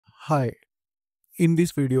Hi, in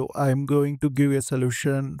this video I am going to give a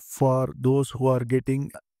solution for those who are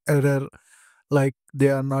getting error like they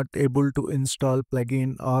are not able to install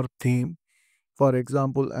plugin or theme. For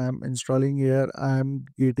example, I am installing here, I am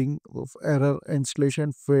getting error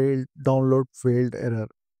installation failed, download failed error.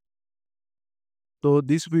 So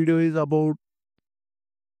this video is about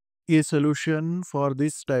a solution for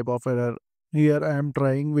this type of error. Here I am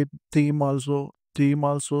trying with theme also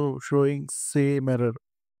showing same error.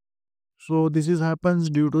 So this is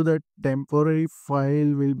happens due to that temporary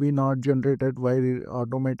file will be not generated while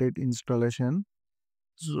automated installation.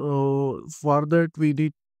 So for that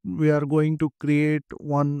we are going to create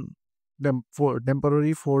one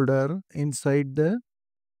temporary folder inside the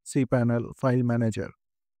cpanel file manager.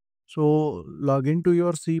 So log into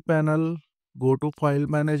your cpanel, go to file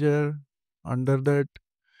manager. Under that,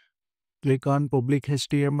 click on public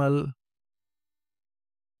HTML.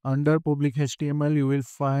 Under public HTML, you will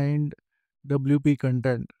find WP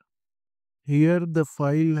content. Here the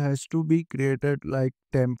file has to be created like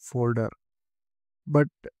temp folder. But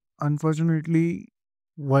unfortunately,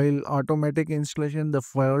 while automatic installation, the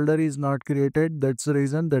folder is not created. That's the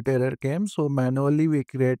reason that error came. So manually we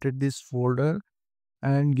created this folder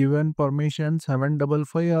and given permission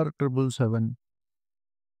 755 or 777.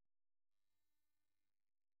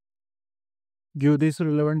 Give this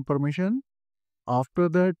relevant permission. After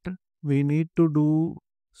that, we need to do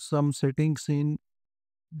some settings in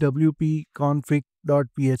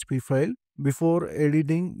wp-config.php file. Before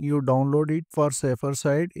editing, you download it for safer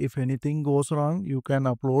side. If anything goes wrong, you can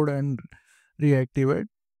upload and reactivate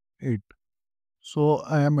it. So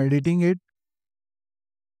I am editing it.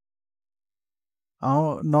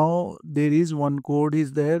 Now there is one code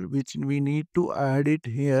is there which we need to add it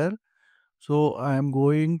here. So I am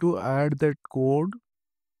going to add that code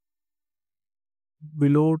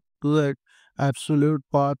below to that absolute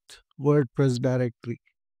path WordPress directory.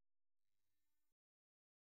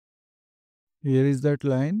 Here is that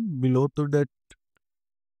line. Below to that,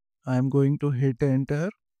 I am going to hit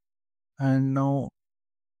enter, and now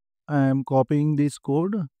I am copying this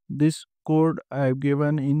code. This code I have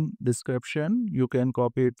given in description. You can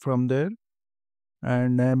copy it from there,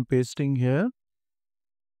 and I am pasting here.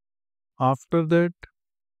 After that,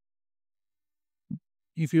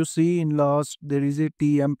 if you see in last there is a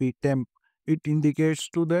temp. It indicates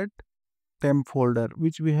to that temp folder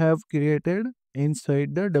which we have created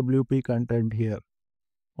inside the WP content here.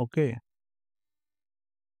 Okay.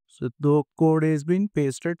 So the code has been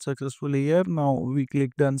pasted successfully here. Now we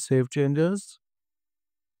click on save changes.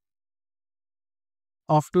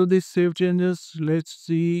 After this save changes, let's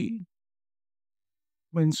see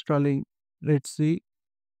installing. Let's see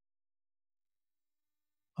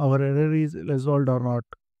our error is resolved or not.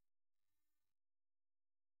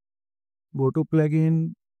 Go to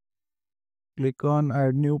plugin, click on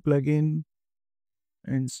add new plugin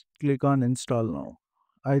and click on install now.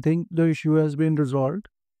 I think the issue has been resolved.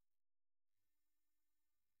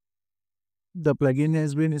 The plugin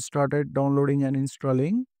has been started downloading and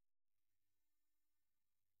installing.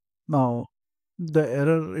 Now the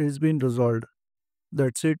error has been resolved.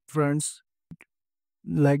 That's it, friends.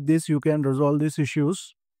 Like this you can resolve these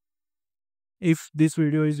issues. If this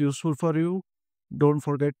video is useful for you, don't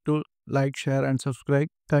forget to like, share and subscribe.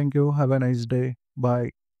 Thank you. Have a nice day.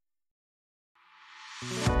 Bye.